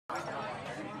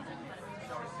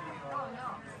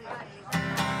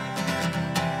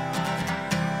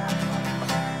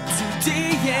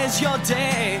Today is your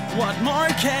day, what more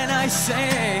can I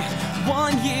say?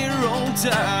 1 year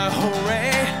older,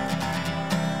 hooray!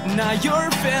 Now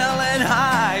you're feeling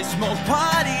high, smoke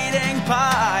pot, eating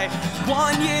pie.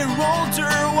 1 year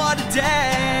older, what a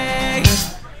day!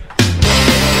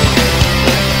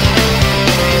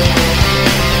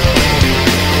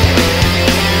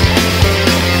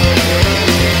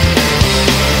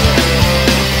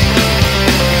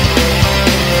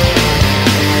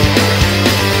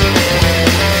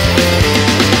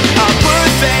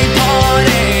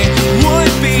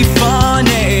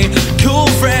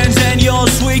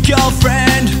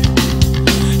 Girlfriend,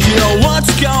 you know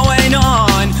what's going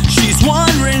on? She's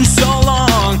wondering so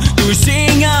long. Do we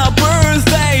sing our birthday?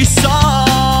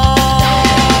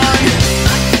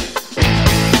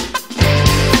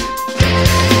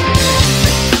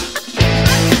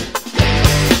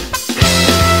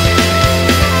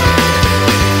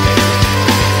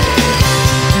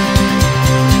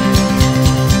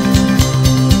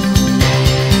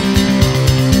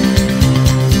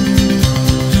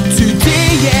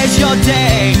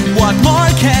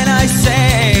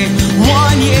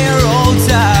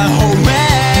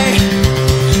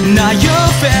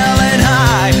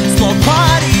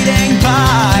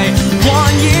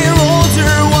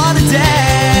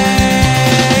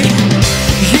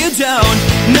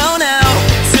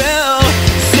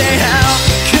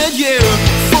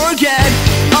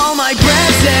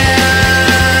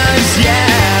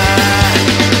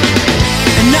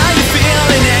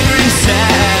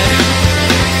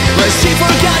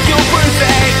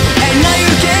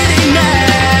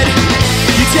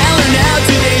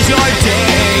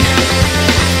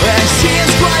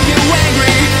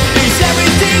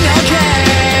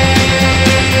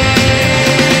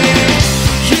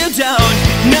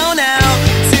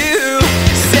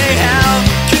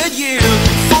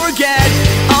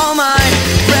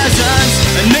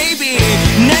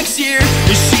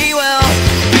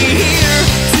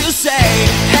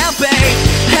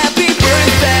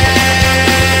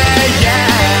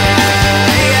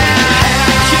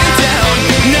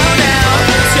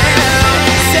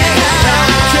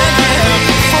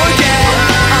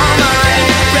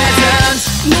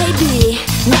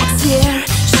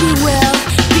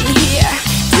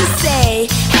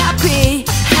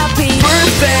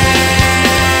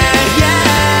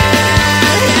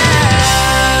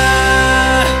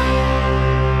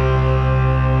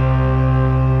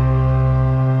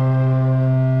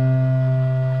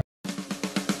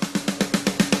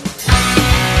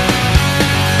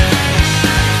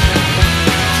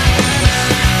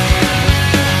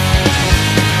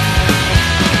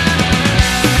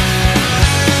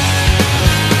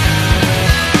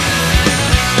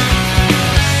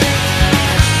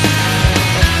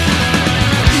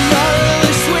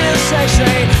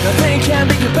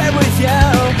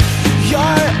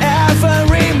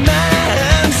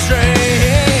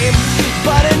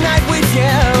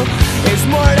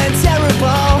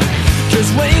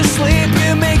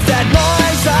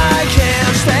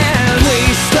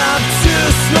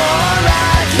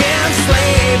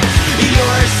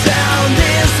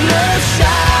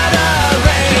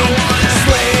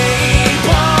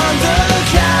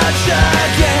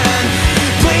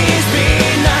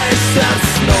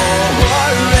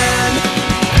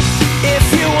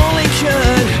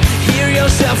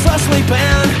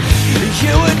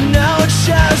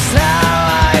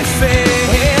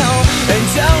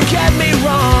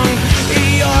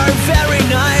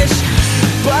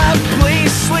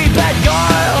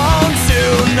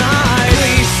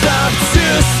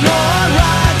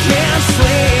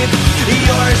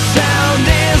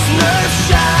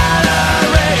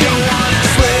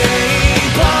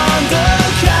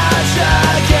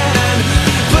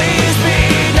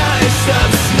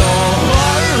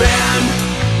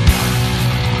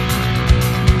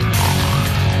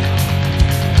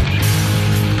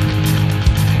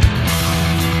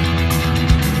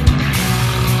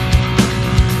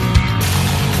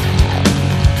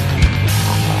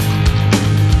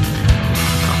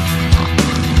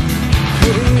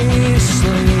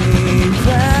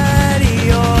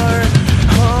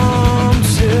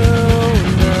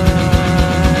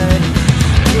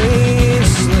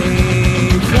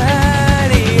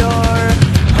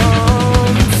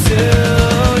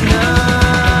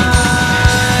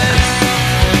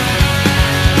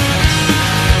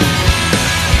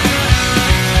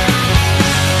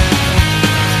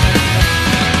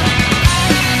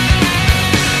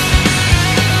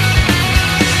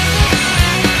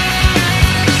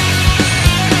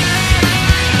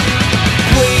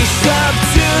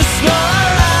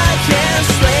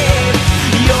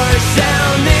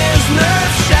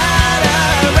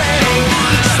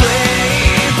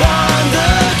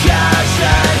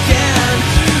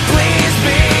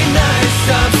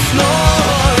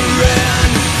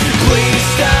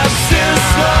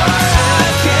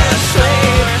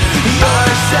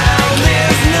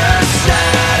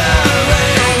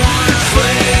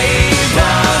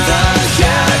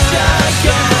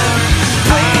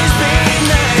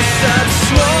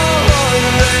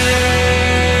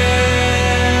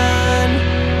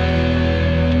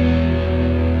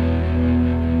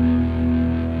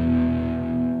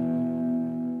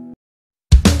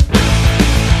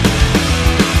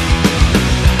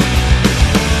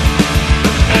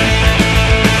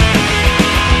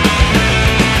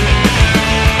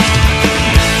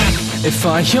 If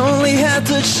I only had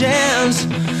the chance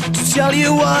to tell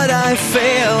you what I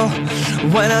feel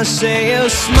when I say you're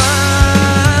smiling.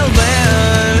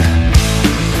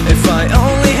 If I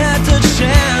only had the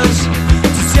chance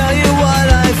to tell you what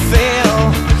I feel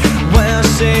when I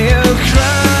say you're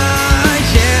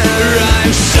crying.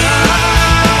 I'm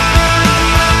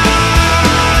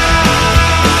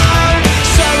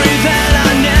sorry that I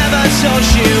never told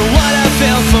you what I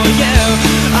feel for you.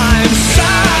 I'm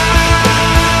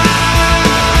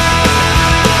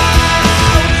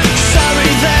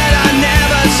sorry that I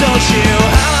never told you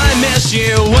how I miss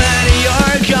you when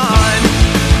you're gone.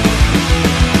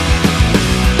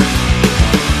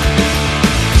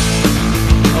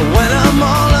 When I'm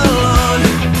all alone,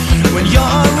 when you're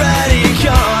already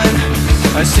gone,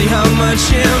 I see how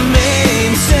much you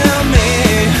mean to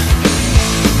me.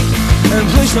 And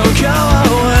please don't go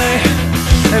away,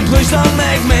 and please don't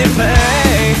make me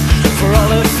pay for all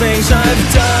the things I've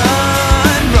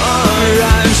done wrong.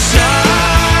 I'm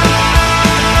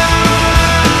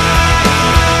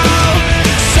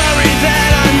sorry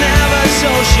that I never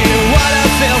told you what I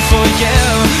feel for you.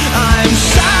 I'm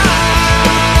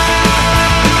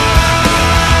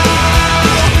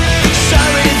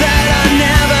sorry that I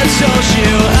never told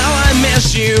you how I miss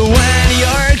you when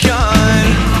you're gone.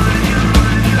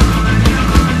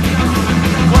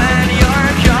 When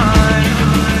you're gone,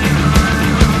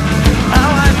 how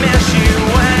I miss you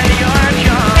when you're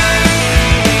gone.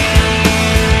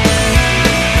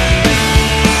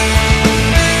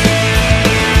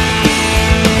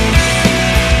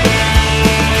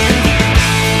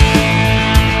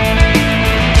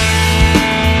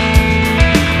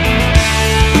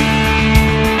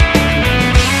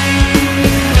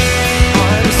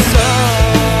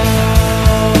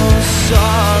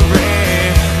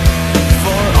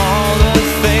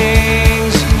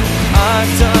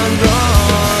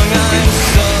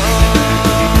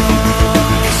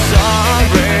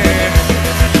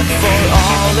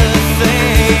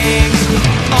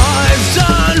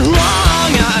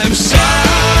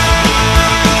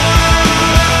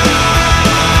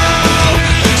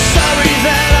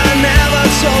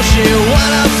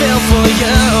 What I feel for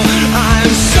you,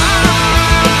 I'm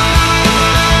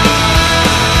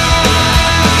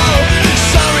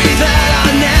sorry that I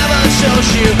never told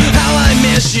you how I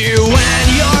miss you when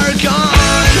you're gone.